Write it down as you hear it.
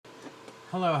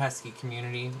Hello, Husky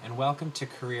community, and welcome to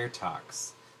Career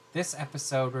Talks. This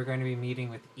episode, we're going to be meeting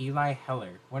with Eli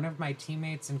Heller, one of my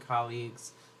teammates and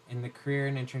colleagues in the Career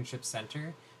and Internship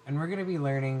Center, and we're going to be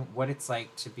learning what it's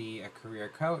like to be a career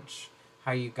coach,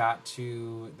 how you got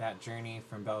to that journey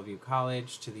from Bellevue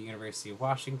College to the University of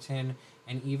Washington,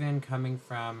 and even coming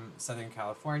from Southern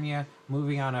California,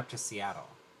 moving on up to Seattle.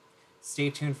 Stay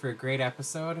tuned for a great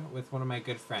episode with one of my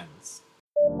good friends.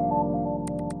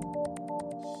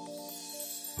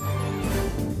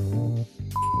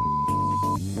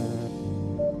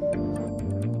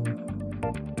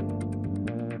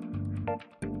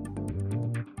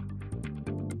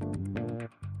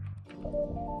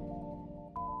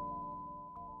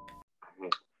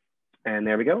 And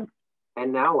there we go.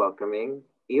 And now welcoming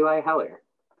Eli Heller.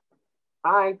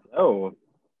 Hi. Oh,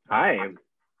 hi.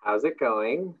 How's it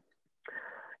going?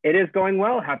 It is going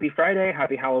well. Happy Friday.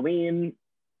 Happy Halloween.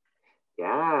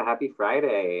 Yeah, happy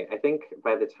Friday. I think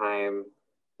by the time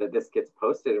that this gets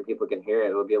posted and people can hear it,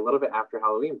 it'll be a little bit after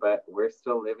Halloween, but we're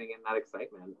still living in that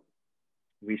excitement.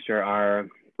 We sure are.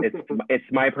 It's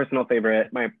my personal favorite.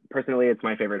 It's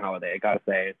my favorite holiday, I gotta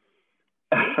say.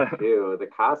 Dude, the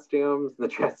costumes, the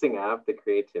dressing up, the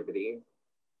creativity.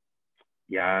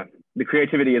 Yeah, the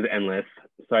creativity is endless.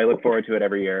 So I look forward to it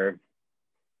every year.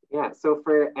 Yeah, so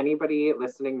for anybody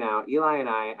listening now, Eli and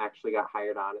I actually got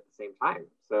hired on at the same time.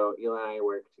 So Eli and I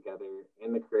work together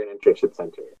in the Career and Internship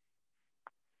Center.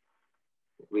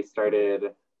 We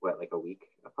started, like a week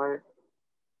apart?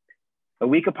 A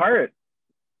week apart.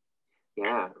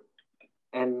 Yeah.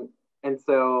 And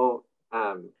so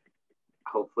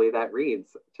hopefully that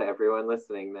reads to everyone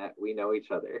listening that we know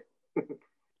each other.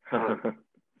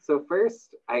 So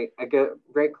first, I get a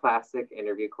very classic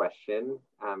interview question.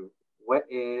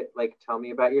 Tell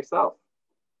me about yourself.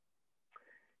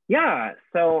 Yeah,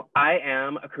 so I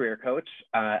am a career coach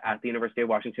at the University of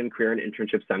Washington Career and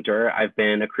Internship Center. I've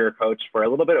been a career coach for a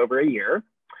little bit over a year.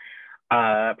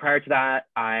 Prior to that,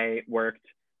 I worked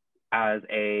as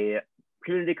a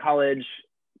community college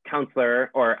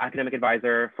counselor or academic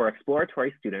advisor for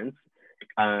exploratory students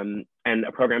and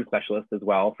a program specialist as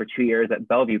well for 2 years at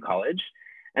Bellevue College.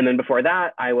 And then before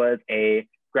that, I was a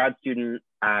grad student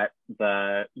at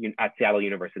Seattle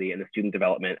University in the Student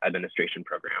Development Administration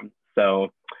program.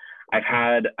 So I've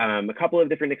had a couple of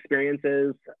different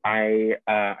experiences. I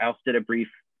also did a brief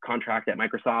contract at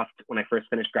Microsoft when I first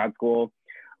finished grad school.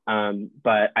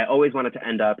 But I always wanted to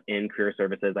end up in career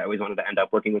services. I always wanted to end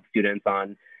up working with students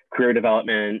on career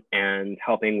development and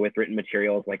helping with written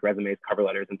materials like resumes, cover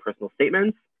letters, and personal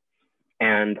statements.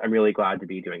 And I'm really glad to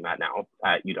be doing that now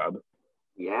at UW.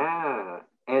 Yeah.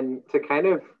 And to kind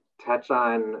of touch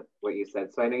on what you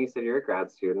said, so I know you said you're a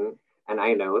grad student, and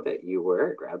I know that you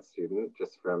were a grad student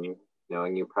just from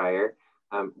knowing you prior.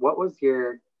 What was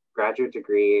your graduate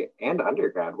degree and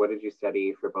undergrad? What did you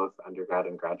study for both undergrad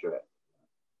and graduate?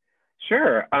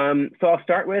 Sure. So I'll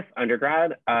start with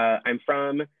undergrad. I'm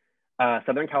from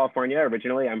Southern California.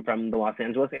 Originally, I'm from the Los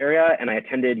Angeles area, and I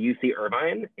attended UC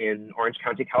Irvine in Orange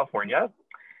County, California.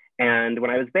 And when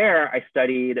I was there, I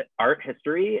studied art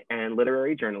history and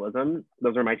literary journalism.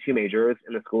 Those are my two majors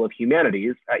in the School of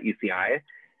Humanities at UCI.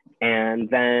 And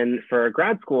then for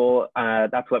grad school,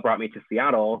 that's what brought me to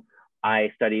Seattle.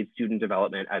 I studied student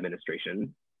development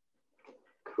administration.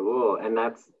 Cool. And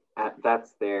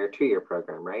that's their 2-year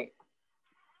program, right?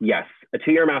 Yes, a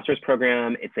 2-year master's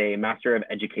program. It's a Master of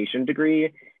Education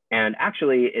degree. And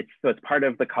actually, it's part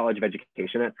of the College of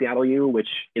Education at Seattle U, which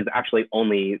is actually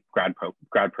only grad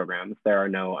programs. There are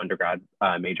no undergrad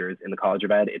majors in the College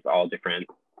of Ed. It's all different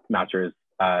master's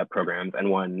programs and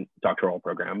one doctoral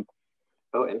program.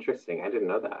 Oh, interesting. I didn't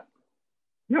know that.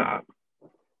 Yeah.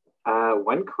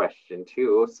 One question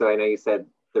too. So I know you said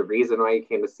the reason why you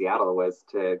came to Seattle was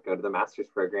to go to the master's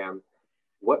program.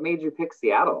 What made you pick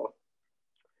Seattle?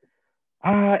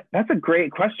 That's a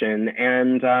great question.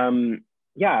 And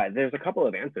yeah, there's a couple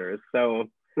of answers. So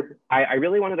I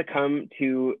really wanted to come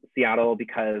to Seattle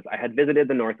because I had visited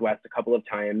the Northwest a couple of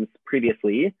times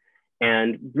previously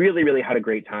and really, really had a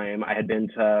great time. I had been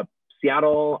to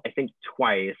Seattle, I think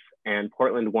twice, and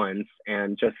Portland once,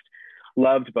 and just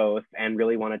loved both and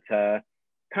really wanted to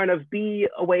kind of be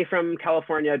away from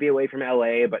California, be away from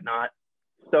LA, but not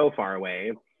so far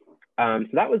away. So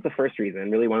that was the first reason,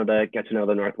 really wanted to get to know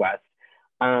the Northwest.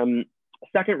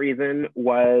 Second reason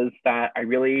was that I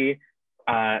really,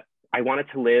 I wanted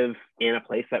to live in a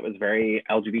place that was very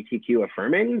LGBTQ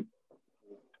affirming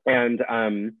and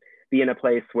be in a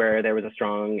place where there was a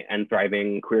strong and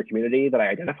thriving queer community that I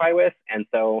identify with. And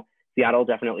so Seattle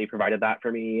definitely provided that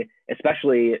for me,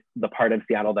 especially the part of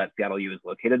Seattle that Seattle U is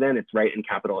located in. It's right in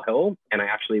Capitol Hill. And I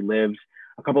actually lived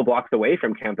a couple blocks away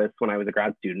from campus when I was a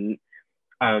grad student.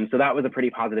 So that was a pretty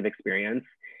positive experience.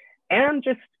 And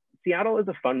just Seattle is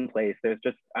a fun place. There's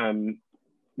just,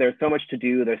 there's so much to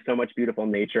do. There's so much beautiful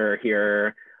nature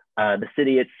here. The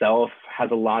city itself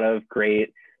has a lot of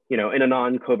great, in a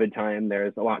non-COVID time,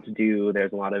 there's a lot to do.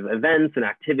 There's a lot of events and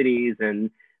activities and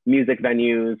music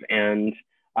venues. And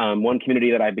one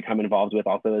community that I've become involved with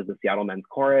also is the Seattle Men's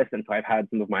Chorus. And so I've had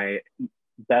some of my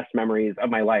best memories of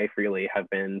my life really have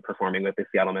been performing with the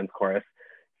Seattle Men's Chorus.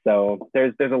 So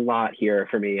there's a lot here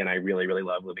for me, and I really, really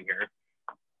love living here.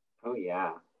 Oh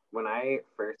yeah. When I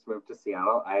first moved to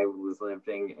Seattle, I was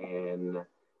living in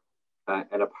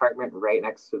an apartment right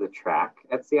next to the track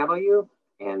at Seattle U,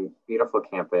 and beautiful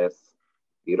campus,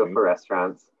 beautiful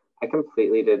restaurants. I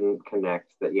completely didn't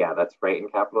connect that, yeah, that's right in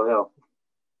Capitol Hill.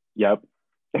 Yep.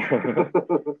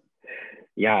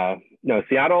 Yeah. No,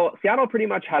 Seattle pretty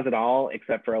much has it all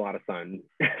except for a lot of sun.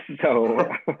 So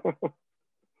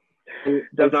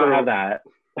does not have that.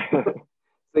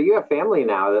 So you have family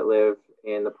now that live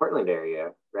in the Portland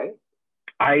area, right?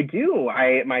 I do.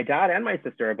 My dad and my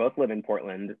sister both live in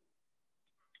Portland.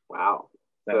 Wow.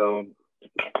 So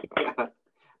yeah,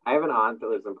 I have an aunt that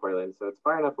lives in Portland, so it's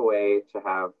far enough away to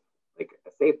have like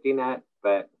a safety net,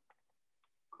 but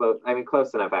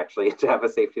close enough actually to have a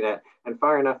safety net, and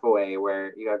far enough away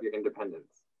where you have your independence.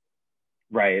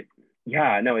 Right.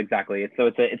 Yeah, no, exactly. So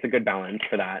it's a good balance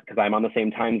for that, because I'm on the same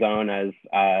time zone as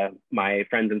my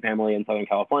friends and family in Southern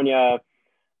California,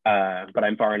 but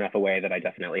I'm far enough away that I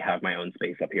definitely have my own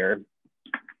space up here.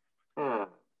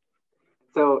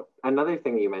 So another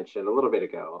thing you mentioned a little bit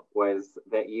ago was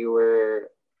that you were,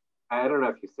 I don't know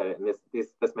if you said it in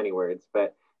this many words,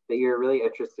 but that you're really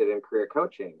interested in career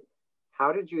coaching.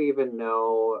 How did you even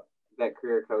know that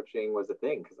career coaching was a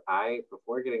thing? Because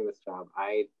before getting this job,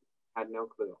 I had no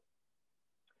clue.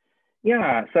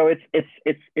 Yeah, so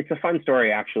it's a fun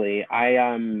story actually. I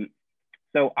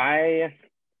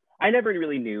never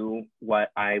really knew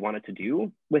what I wanted to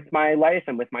do with my life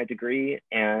and with my degree,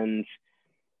 and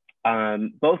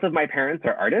both of my parents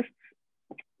are artists,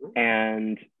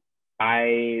 and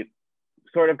I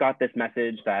sort of got this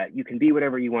message that you can be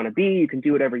whatever you want to be, you can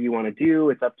do whatever you want to do,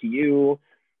 it's up to you.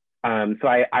 So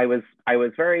I was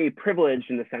very privileged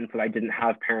in the sense that I didn't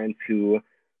have parents who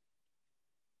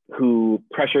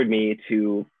pressured me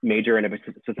to major in a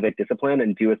specific discipline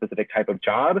and do a specific type of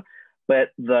job. But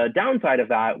the downside of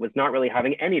that was not really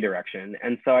having any direction.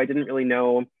 And so I really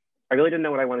didn't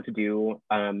know what I wanted to do.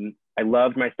 I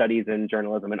loved my studies in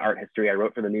journalism and art history. I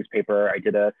wrote for the newspaper. I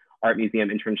did a art museum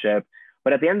internship.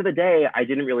 But at the end of the day, I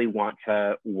didn't really want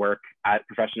to work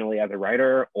professionally as a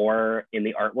writer or in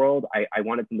the art world. I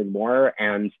wanted something more,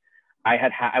 and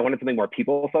I wanted something more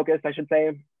people focused, I should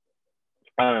say.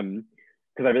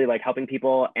 Because I really like helping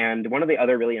people. And one of the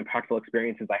other really impactful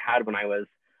experiences I had when I was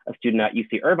a student at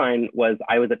UC Irvine was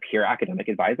I was a peer academic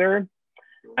advisor.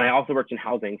 And I also worked in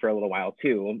housing for a little while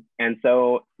too. And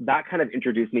so that kind of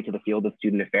introduced me to the field of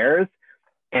student affairs.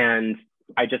 And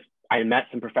I met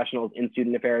some professionals in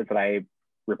student affairs that I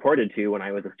reported to when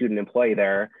I was a student employee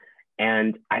there.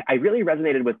 And I really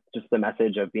resonated with just the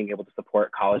message of being able to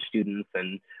support college students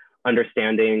and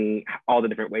understanding all the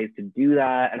different ways to do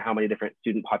that and how many different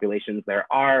student populations there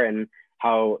are and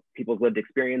how people's lived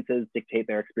experiences dictate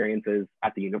their experiences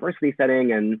at the university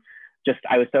setting. And just,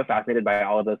 I was so fascinated by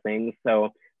all of those things. So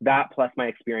that plus my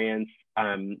experience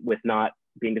with not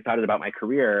being decided about my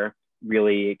career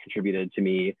really contributed to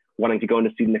me wanting to go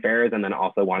into student affairs and then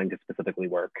also wanting to specifically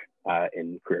work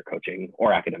in career coaching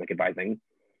or academic advising.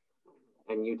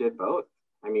 And you did both.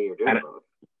 I mean, you're doing both.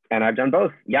 And I've done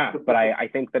both, yeah. But I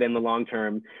think that in the long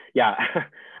term, yeah,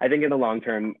 I think in the long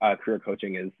term, career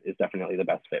coaching is definitely the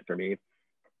best fit for me.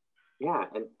 Yeah,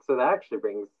 and so that actually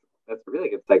that's a really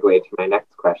good segue to my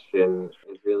next question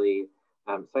is really,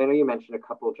 so I know you mentioned a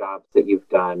couple jobs that you've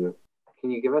done.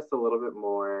 Can you give us a little bit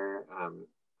more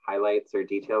highlights or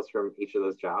details from each of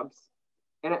those jobs?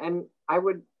 And I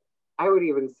would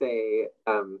even say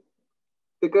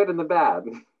the good and the bad.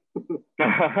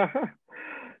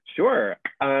 Sure.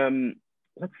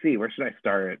 Let's see, where should I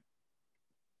start?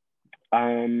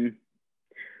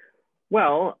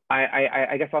 Well,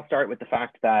 I guess I'll start with the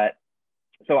fact that,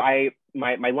 so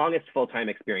my longest full-time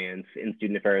experience in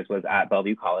student affairs was at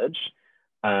Bellevue College.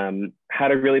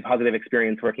 Had a really positive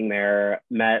experience working there,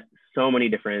 met so many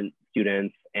different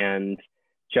students, and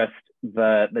just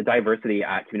the diversity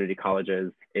at community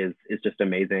colleges is just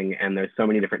amazing. And there's so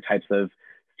many different types of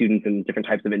students and different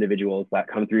types of individuals that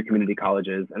come through community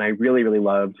colleges. And I really, really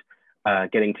loved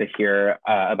getting to hear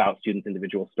about students'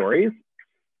 individual stories.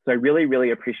 So I really,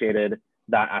 really appreciated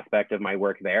that aspect of my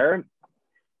work there.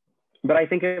 But I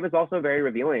think it was also very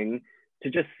revealing to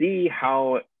just see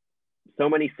how so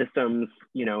many systems,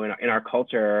 you know, in our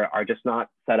culture are just not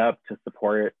set up to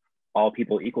support all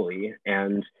people equally.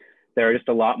 And there are just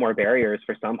a lot more barriers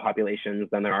for some populations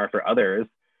than there are for others.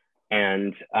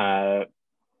 And,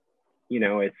 you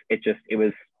know, it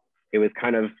was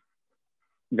kind of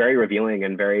very revealing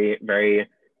and very, very,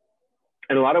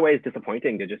 in a lot of ways,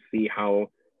 disappointing to just see how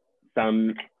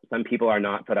some people are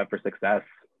not set up for success.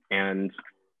 And,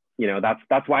 you know,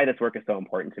 that's why this work is so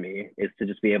important to me, is to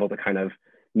just be able to kind of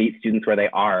meet students where they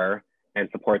are and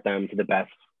support them to the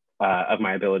best of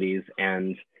my abilities,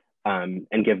 and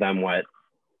give them what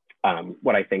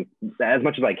I think, as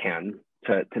much as I can,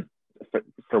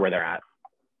 for where they're at.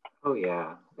 Oh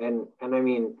yeah, and I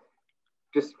mean,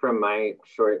 just from my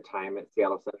short time at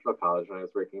Seattle Central College when I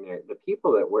was working there, the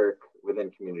people that work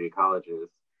within community colleges,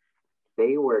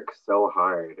 they work so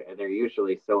hard, and they're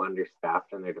usually so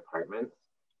understaffed in their departments.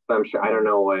 So I'm sure, I don't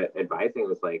know what advising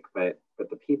was like, but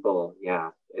the people,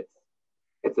 yeah,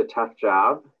 it's a tough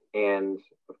job, and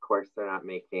of course they're not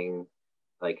making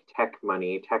like tech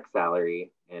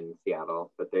salary in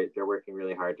Seattle, but they're working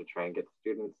really hard to try and get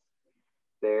students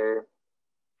there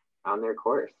on their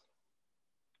course.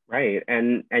 Right.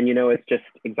 And you know, it's just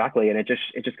exactly, and it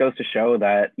just goes to show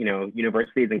that, you know,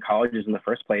 universities and colleges in the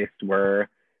first place were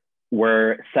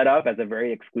set up as a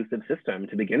very exclusive system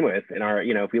to begin with. In our,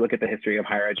 you know, if we look at the history of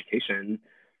higher education,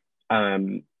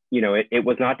 you know, it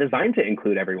was not designed to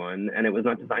include everyone, and it was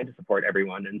not designed to support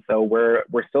everyone. And so we're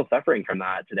still suffering from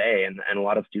that today, and a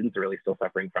lot of students are really still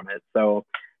suffering from it. So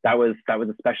that was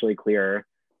especially clear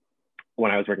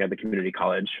when I was working at the community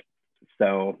college.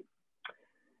 So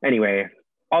anyway,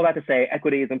 all that to say,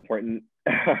 equity is important.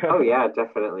 Oh yeah,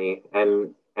 definitely.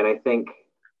 And I think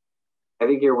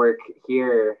your work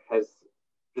here has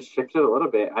just shifted a little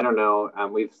bit. I don't know.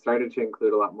 We've started to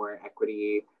include a lot more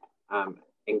equity,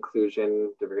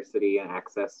 inclusion, diversity, and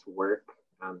access work.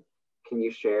 Can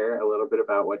you share a little bit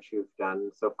about what you've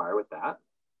done so far with that?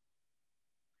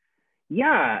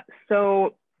 Yeah.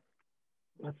 So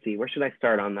let's see. Where should I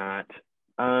start on that?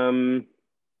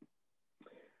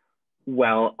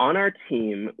 Well, on our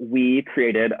team, we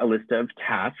created a list of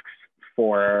tasks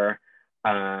for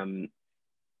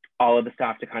all of the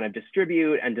staff to kind of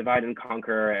distribute and divide and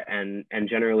conquer, and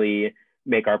generally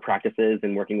make our practices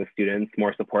in working with students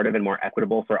more supportive and more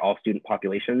equitable for all student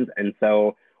populations. And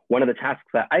so one of the tasks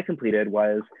that I completed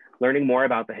was learning more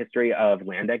about the history of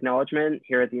land acknowledgement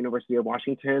here at the University of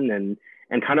Washington,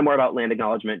 and kind of more about land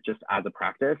acknowledgement just as a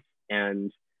practice,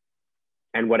 and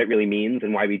what it really means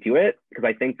and why we do it. Because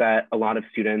I think that a lot of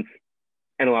students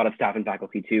and a lot of staff and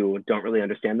faculty too don't really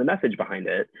understand the message behind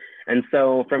it. And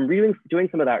so from doing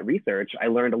some of that research, I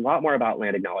learned a lot more about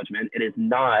land acknowledgement. It is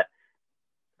not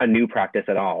a new practice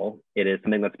at all. It is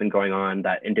something that's been going on,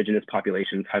 that Indigenous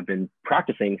populations have been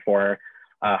practicing for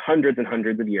hundreds and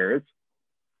hundreds of years.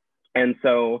 And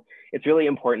so it's really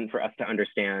important for us to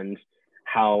understand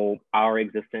how our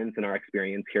existence and our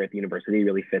experience here at the university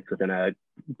really fits within a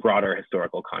broader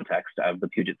historical context of the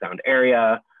Puget Sound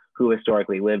area, who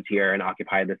historically lived here and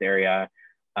occupied this area,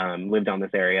 lived on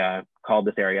this area, called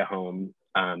this area home.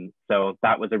 So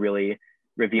that was a really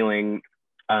revealing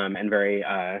and very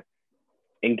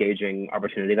engaging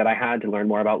opportunity that I had to learn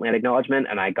more about land acknowledgement.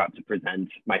 And I got to present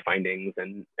my findings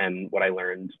and what I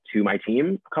learned to my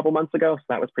team a couple months ago. So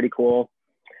that was pretty cool.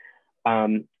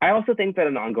 I also think that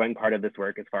an ongoing part of this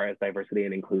work, as far as diversity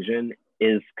and inclusion,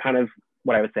 is kind of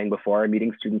what I was saying before,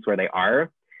 meeting students where they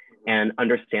are and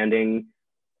understanding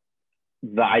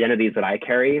the identities that I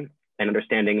carry, and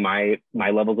understanding my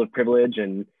levels of privilege,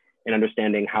 and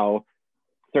understanding how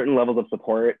certain levels of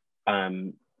support,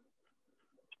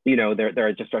 you know, there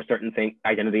are certain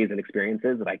identities and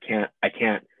experiences that I can't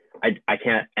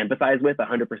empathize with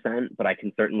 100%, but I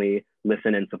can certainly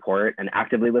listen and support, and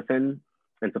actively listen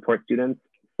and support students.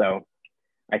 So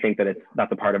I think that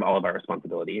that's a part of all of our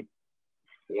responsibility.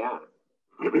 Yeah.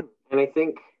 And I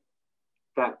think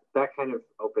that kind of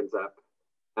opens up.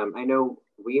 I know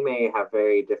we may have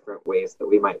very different ways that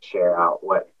we might share out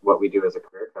what we do as a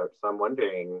career coach. So I'm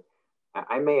wondering,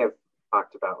 I may have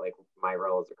talked about like my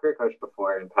role as a career coach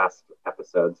before in past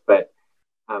episodes, but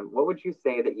what would you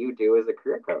say that you do as a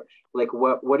career coach? Like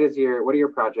what are your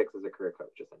projects as a career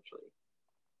coach essentially?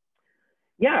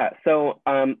 Yeah, so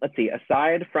let's see,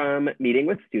 aside from meeting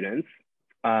with students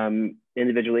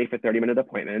individually for 30-minute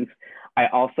appointments, I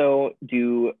also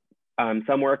do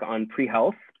some work on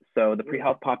pre-health. So the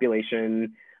pre-health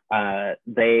population,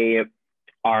 they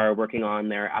are working on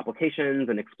their applications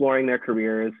and exploring their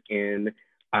careers in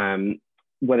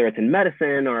whether it's in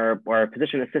medicine or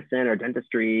physician assistant or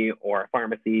dentistry or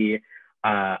pharmacy.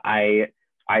 I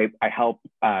help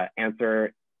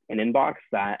answer an inbox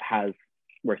that has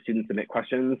where students submit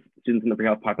questions, students in the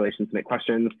pre-health population submit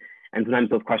questions, and sometimes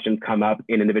those questions come up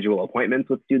in individual appointments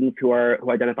with students who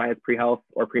identify as pre-health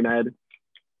or pre-med.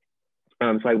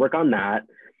 So I work on that.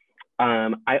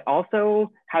 I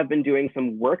also have been doing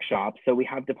some workshops. So we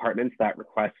have departments that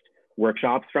request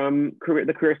workshops from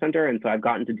the Career Center. And so I've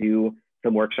gotten to do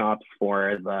some workshops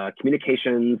for the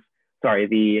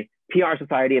the PR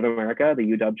Society of America, the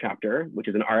UW chapter, which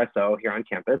is an RSO here on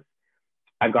campus.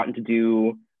 I've gotten to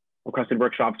do requested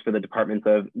workshops for the Departments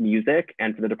of Music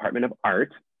and for the Department of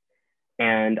Art.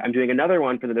 And I'm doing another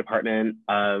one for the Department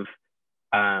of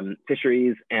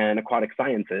Fisheries and Aquatic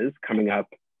Sciences coming up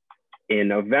in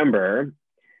November.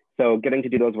 So getting to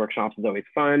do those workshops is always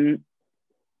fun.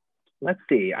 Let's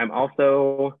see, I'm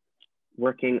also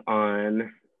working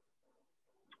on,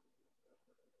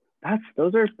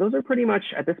 those are pretty much,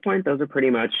 at this point, those are pretty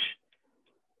much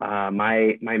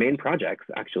my main projects,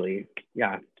 actually,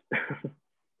 yeah.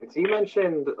 So you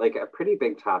mentioned like a pretty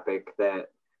big topic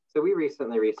so we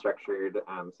recently restructured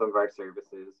some of our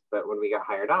services, but when we got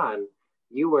hired on,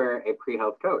 you were a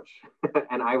pre-health coach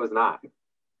and I was not.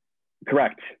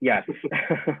 Correct, yes.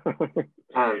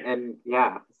 And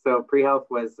yeah, so pre-health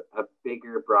was a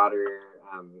bigger, broader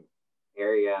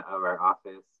area of our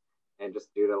office, and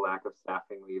just due to lack of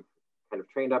staffing, we've kind of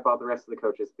trained up all the rest of the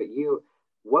coaches. But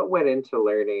what went into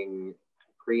learning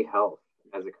pre-health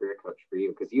as a career coach for you?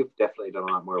 Because you've definitely done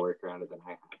a lot more work around it than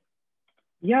I have.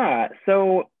 Yeah,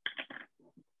 so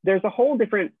there's a whole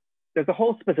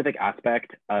specific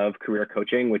aspect of career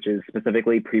coaching, which is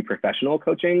specifically pre-professional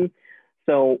coaching.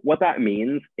 So what that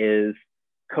means is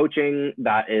coaching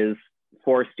that is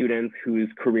for students whose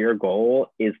career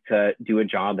goal is to do a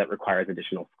job that requires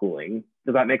additional schooling.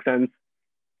 Does that make sense?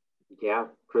 Yeah,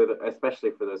 especially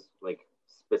for those like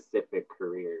specific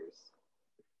careers.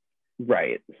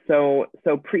 Right. So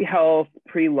pre-health,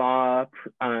 pre-law,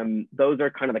 those are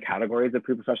kind of the categories of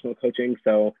pre-professional coaching.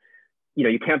 So,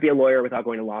 you can't be a lawyer without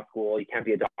going to law school. You can't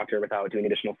be a doctor without doing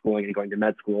additional schooling and going to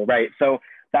med school, right? So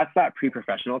that's that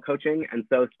pre-professional coaching. And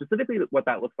so specifically what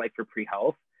that looks like for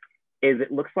pre-health is it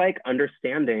looks like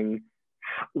understanding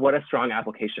what a strong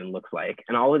application looks like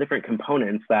and all the different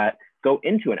components that go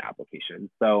into an application.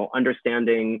 So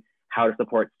understanding how to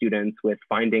support students with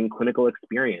finding clinical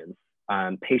experience,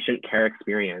 patient care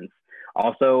experience,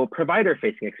 also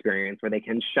provider-facing experience where they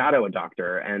can shadow a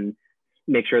doctor and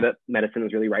make sure that medicine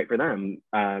is really right for them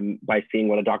by seeing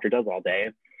what a doctor does all day.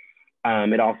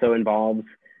 It also involves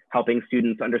helping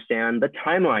students understand the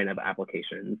timeline of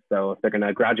applications. So if they're going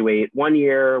to graduate 1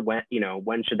 year, when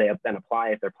should they then apply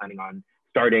if they're planning on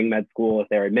starting med school? If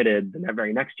they're admitted the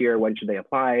very next year, when should they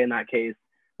apply in that case?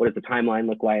 What does the timeline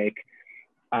look like?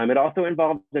 It also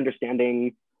involves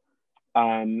understanding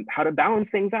how to balance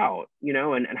things out,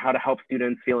 and how to help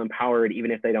students feel empowered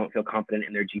even if they don't feel confident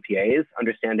in their GPAs,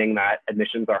 understanding that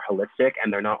admissions are holistic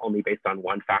and they're not only based on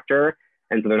one factor.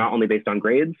 And so they're not only based on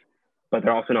grades, but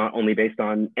they're also not only based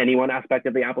on any one aspect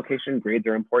of the application. Grades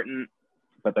are important,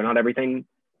 but they're not everything.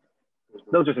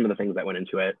 Those are some of the things that went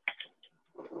into it.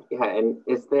 Yeah, and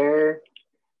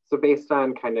so based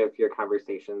on kind of your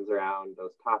conversations around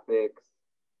those topics,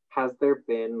 has there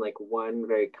been like one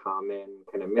very common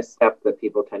kind of misstep that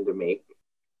people tend to make?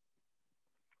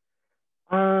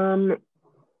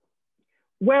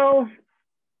 Well,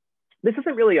 this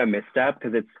isn't really a misstep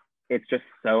because it's just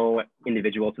so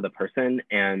individual to the person,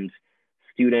 and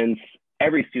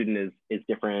every student is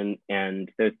different, and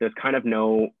there's kind of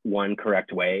no one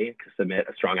correct way to submit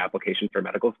a strong application for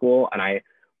medical school. And I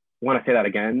want to say that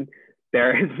again,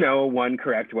 there is no one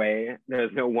correct way.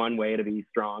 There's no one way to be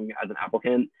strong as an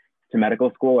applicant to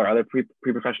medical school or other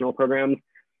pre-professional programs.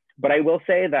 But I will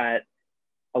say that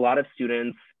a lot of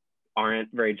students aren't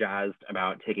very jazzed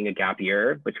about taking a gap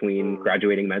year between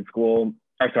graduating from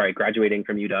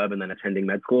UW and then attending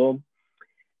med school.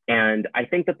 And I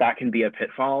think that can be a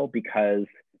pitfall because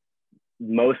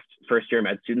most first-year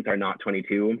med students are not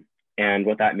 22. And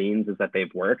what that means is that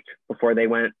they've worked before they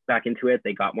went back into it.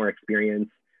 They got more experience,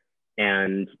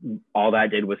 and all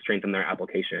that did was strengthen their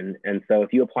application. And so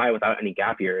if you apply without any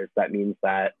gap years, that means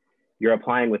that you're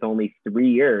applying with only 3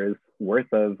 years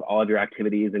worth of all of your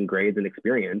activities and grades and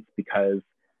experience because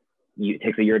it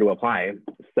takes a year to apply.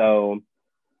 So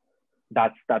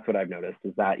that's what I've noticed,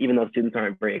 is that even though students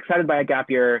aren't very excited by a gap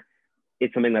year,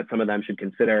 it's something that some of them should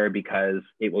consider because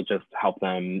it will just help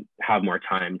them have more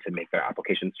time to make their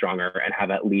application stronger and have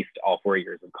at least all 4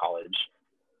 years of college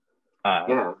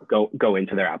go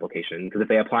into their application. Because if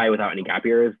they apply without any gap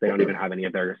years, they don't even have any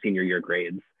of their senior year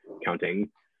grades counting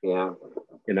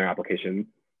in their application.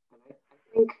 I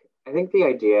think I think the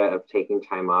idea of taking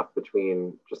time off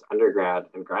between just undergrad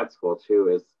and grad school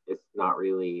too is not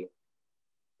really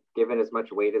given as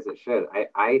much weight as it should.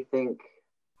 I think,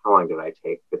 how long did I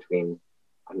take between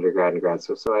undergrad and grad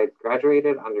school? So I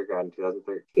graduated undergrad in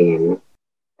 2013,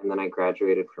 and then I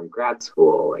graduated from grad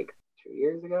school like 2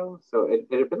 years ago. So it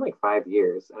had been like 5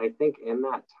 years. And I think in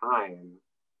that time,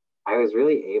 I was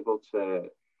really able to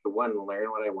one, learn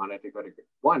what I wanted to go to,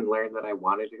 one, learn that I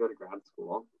wanted to go to grad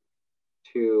school,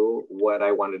 two, what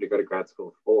I wanted to go to grad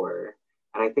school for.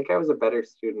 And I think I was a better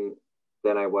student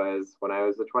than I was when I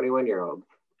was a 21-year-old.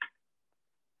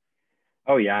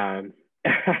 Oh yeah.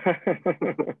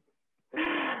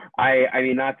 I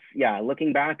mean that's, yeah,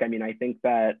 looking back, I mean, I think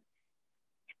that,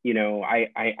 you know, I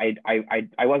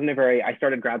wasn't a very, I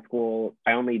started grad school,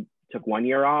 I only took 1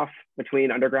 year off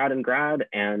between undergrad and grad,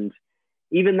 and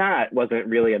even that wasn't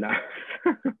really enough.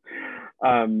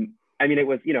 I mean, it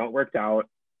was, you know, it worked out,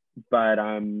 but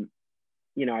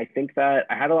you know, I think that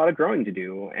I had a lot of growing to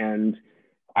do, and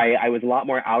I was a lot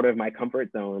more out of my comfort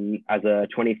zone as a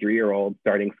 23-year-old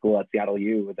starting school at Seattle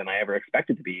U than I ever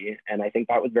expected to be. And I think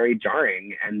that was very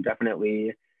jarring, and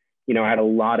definitely, you know, I had a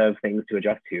lot of things to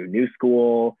adjust to. New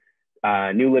school,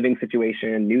 new living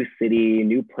situation, new city,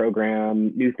 new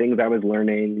program, new things I was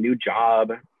learning, new job,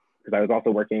 because I was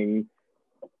also working.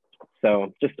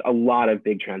 So just a lot of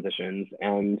big transitions.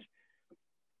 And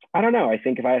I don't know, I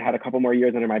think if I had had a couple more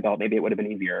years under my belt, maybe it would have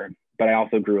been easier, but I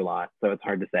also grew a lot. So it's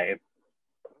hard to say.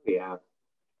 Yeah.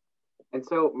 And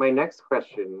so my next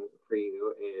question for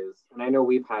you is, and I know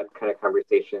we've had kind of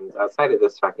conversations outside of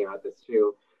this talking about this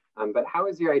too, but how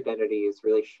has your identities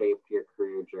really shaped your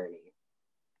career journey?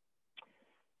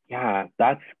 Yeah,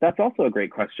 that's also a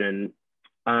great question.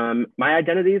 My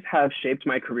identities have shaped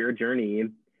my career journey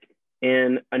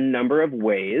in a number of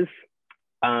ways.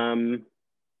 I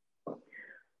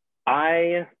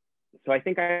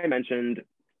think I mentioned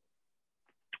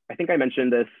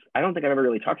this. I don't think I've ever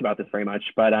really talked about this very much,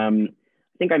 but I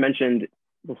think I mentioned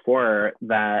before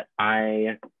that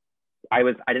I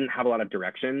didn't have a lot of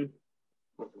direction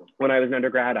when I was an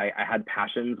undergrad. I had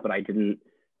passions, but I didn't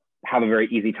have a very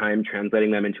easy time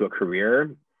translating them into a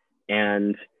career.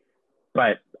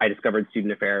 But I discovered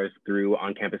student affairs through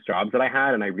on-campus jobs that I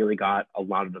had, and I really got a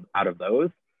lot out of those.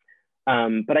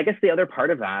 But I guess the other part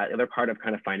of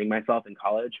kind of finding myself in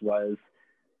college was,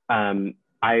 college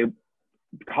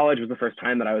was the first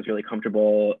time that I was really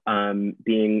comfortable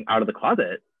being out of the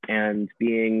closet and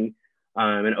being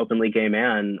an openly gay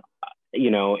man, you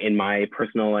know, in my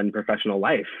personal and professional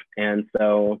life. And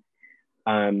so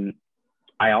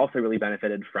I also really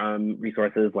benefited from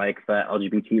resources like the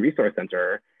LGBT Resource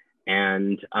Center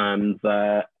and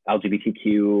the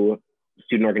LGBTQ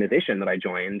student organization that I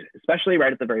joined, especially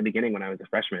right at the very beginning when I was a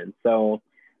freshman. So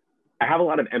I have a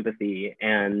lot of empathy,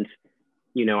 and,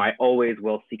 you know, I always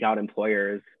will seek out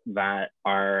employers that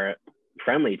are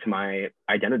friendly to my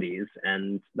identities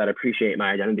and that appreciate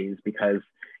my identities, because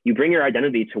you bring your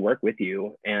identity to work with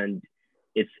you, and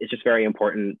it's just very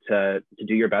important to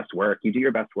do your best work. You do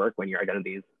your best work when your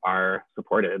identities are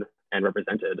supported and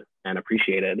represented and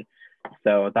appreciated.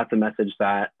 So that's a message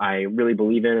that I really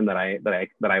believe in, and that I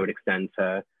would extend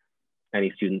to any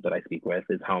students that I speak with,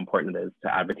 is how important it is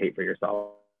to advocate for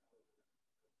yourself.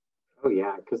 Oh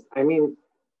yeah, because I mean,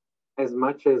 as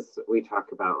much as we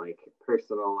talk about like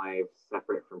personal life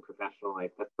separate from professional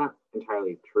life, that's not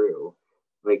entirely true.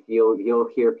 Like you'll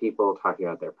hear people talking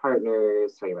about their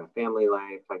partners, talking about family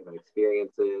life, talking about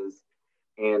experiences.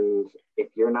 And if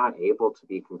you're not able to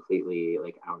be completely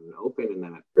like out and open in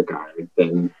that regard,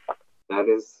 then that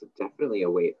is definitely a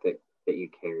weight that you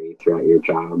carry throughout your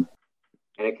job.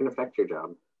 And it can affect your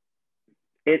job.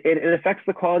 It affects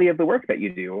the quality of the work that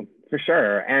you do, for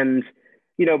sure. And,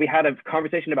 you know, we had a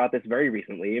conversation about this very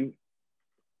recently.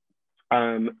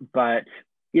 But,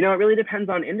 you know, it really depends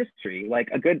on industry. Like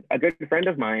a good friend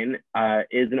of mine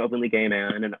is an openly gay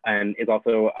man, and is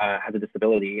also has a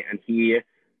disability, and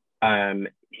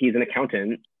he's an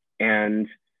accountant, and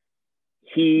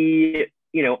he,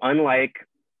 you know, unlike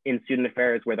in student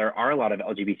affairs where there are a lot of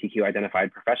LGBTQ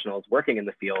identified professionals working in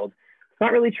the field, it's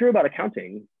not really true about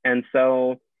accounting. And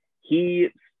so he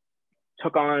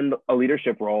took on a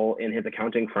leadership role in his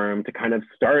accounting firm to kind of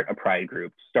start a pride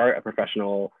group, start a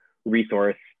professional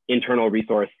internal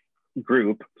resource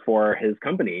group for his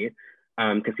company,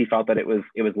 because he felt that it was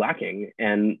lacking,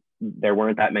 and there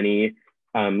weren't that many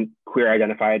queer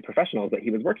identified professionals that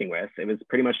he was working with. It was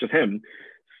pretty much just him.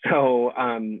 So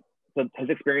his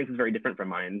experience is very different from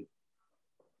mine.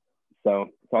 So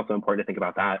it's also important to think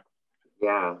about that.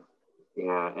 Yeah.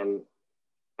 And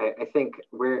I think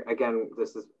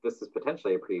this is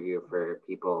potentially a preview for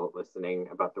people listening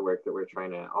about the work that we're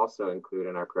trying to also include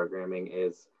in our programming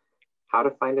is how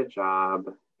to find a job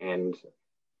and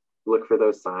look for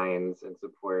those signs and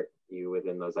support you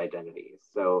within those identities.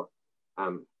 So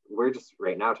we're just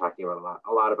right now talking about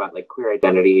a lot about like queer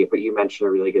identity, but you mentioned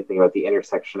a really good thing about the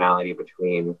intersectionality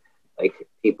between like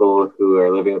people who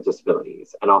are living with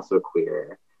disabilities and also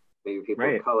queer, maybe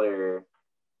people of color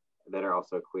that are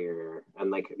also queer,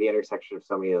 and like the intersection of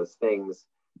so many of those things.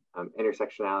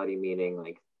 Intersectionality meaning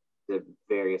like the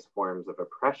various forms of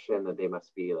oppression that they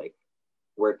must be like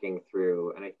working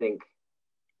through. And I think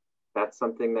that's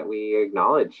something that we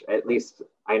acknowledge, at least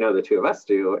I know the two of us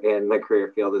do in the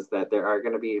career field, is that there are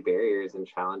going to be barriers and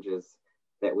challenges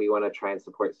that we want to try and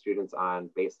support students on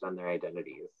based on their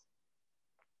identities.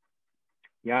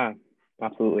 Yeah,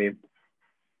 absolutely.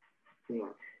 Yeah.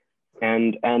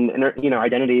 And you know,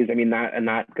 identities, I mean,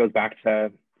 that goes back to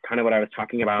kind of what I was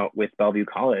talking about with Bellevue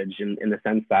College in the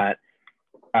sense that,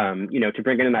 you know, to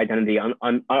bring in an identity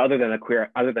other than queer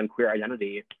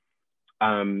identity,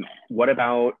 what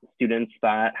about students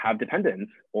that have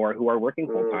dependents or who are working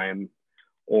full-time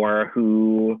or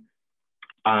who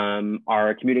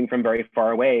are commuting from very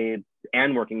far away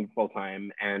and working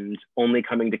full-time and only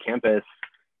coming to campus,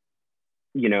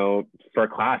 you know, for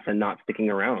class and not sticking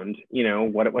around? You know,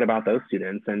 what about those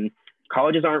students? And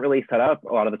colleges aren't really set up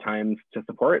a lot of the times to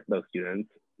support those students.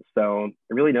 So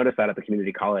I really noticed that at the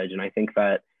community college. And I think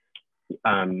that,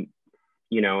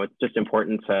 you know, it's just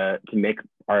important to make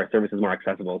our services more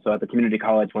accessible. So at the community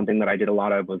college, one thing that I did a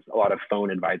lot of was a lot of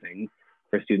phone advising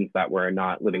for students that were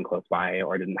not living close by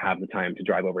or didn't have the time to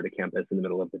drive over to campus in the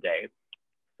middle of the day.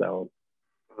 So.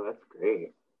 Oh, that's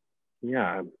great.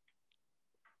 Yeah.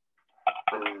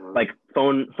 Like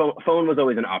phone was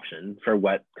always an option for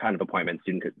what kind of appointment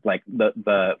student could, like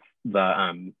the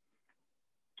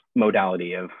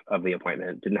modality of the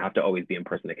appointment didn't have to always be in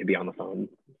person. It could be on the phone.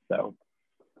 So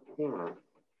yeah.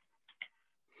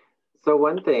 So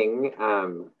one thing,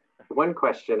 one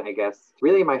question, I guess,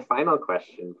 really my final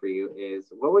question for you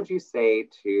is, what would you say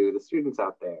to the students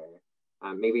out there,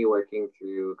 maybe working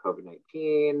through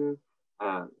COVID-19,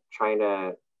 trying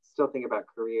to still think about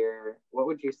career? What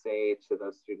would you say to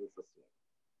those students listening?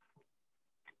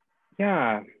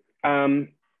 Yeah.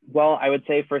 Well, I would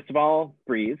say, first of all,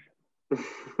 breathe. We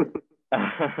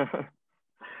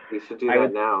should do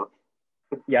that now.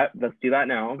 Yeah, let's do that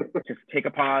now. Just take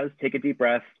a pause, take a deep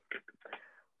breath.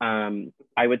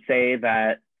 I would say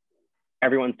that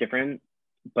everyone's different,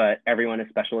 but everyone is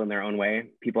special in their own way.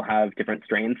 People have different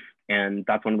strengths, and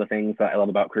that's one of the things that I love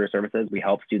about career services. We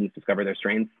help students discover their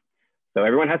strengths. So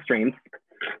everyone has strengths,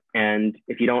 and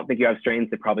if you don't think you have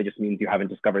strengths, it probably just means you haven't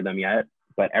discovered them yet,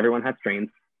 but everyone has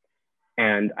strengths.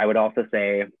 And I would also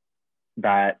say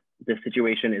that this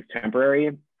situation is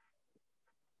temporary.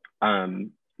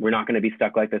 We're not going to be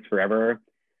stuck like this forever.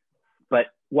 But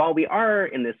while we are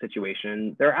in this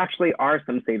situation, there actually are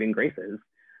some saving graces.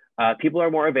 People are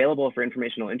more available for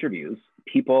informational interviews.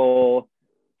 People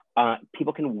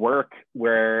can work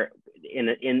where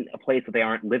in a place that they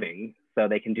aren't living, so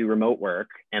they can do remote work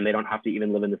and they don't have to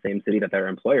even live in the same city that their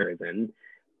employer is in.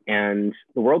 And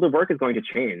the world of work is going to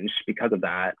change because of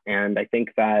that. And I think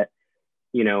that,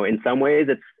 you know, in some ways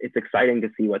it's exciting to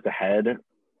see what's ahead.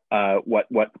 What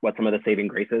some of the saving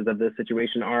graces of this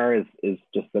situation are is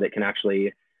just that it can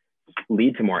actually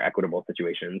lead to more equitable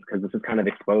situations, because this has kind of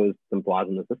exposed some flaws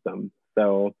in the system.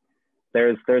 So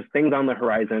there's things on the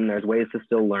horizon. There's ways to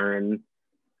still learn,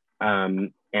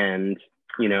 and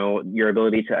you know, your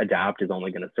ability to adapt is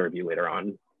only going to serve you later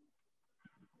on.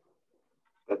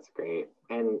 That's great.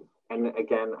 And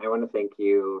again, I want to thank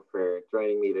you for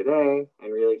joining me today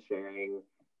and really sharing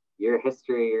your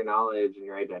history, your knowledge, and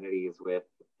your identities with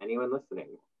anyone listening.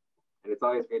 And it's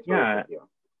always great to work with you.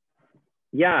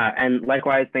 Yeah, and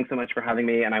likewise, thanks so much for having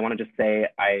me. And I want to just say,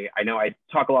 I know I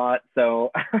talk a lot,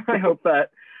 so I hope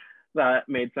that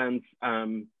made sense.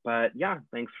 But yeah,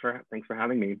 thanks for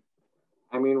having me.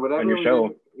 I mean, whatever on your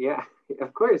show. Yeah,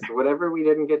 of course. Whatever we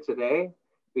didn't get today,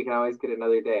 we can always get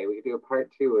another day. We could do a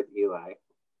part 2 with Eli.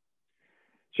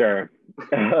 Sure.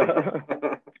 All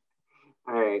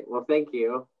right. Well, thank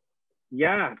you.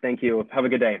 Yeah, thank you. Have a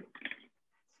good day.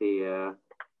 See ya.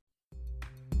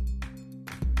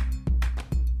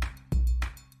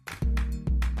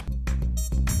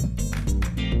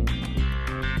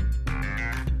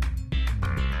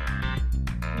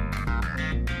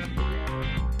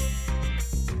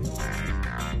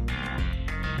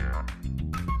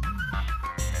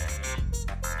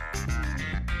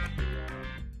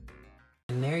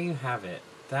 And there you have it.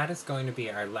 That is going to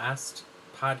be our last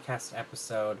podcast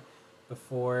episode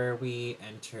before we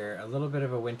enter a little bit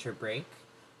of a winter break.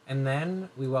 And then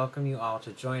we welcome you all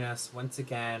to join us once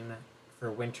again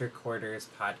for Winter Quarters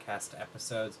podcast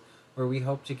episodes, where we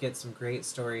hope to get some great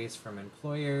stories from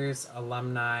employers,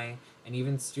 alumni, and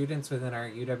even students within our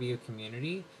UW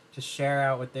community to share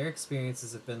out what their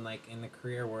experiences have been like in the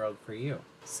career world for you.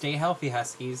 Stay healthy,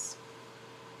 Huskies.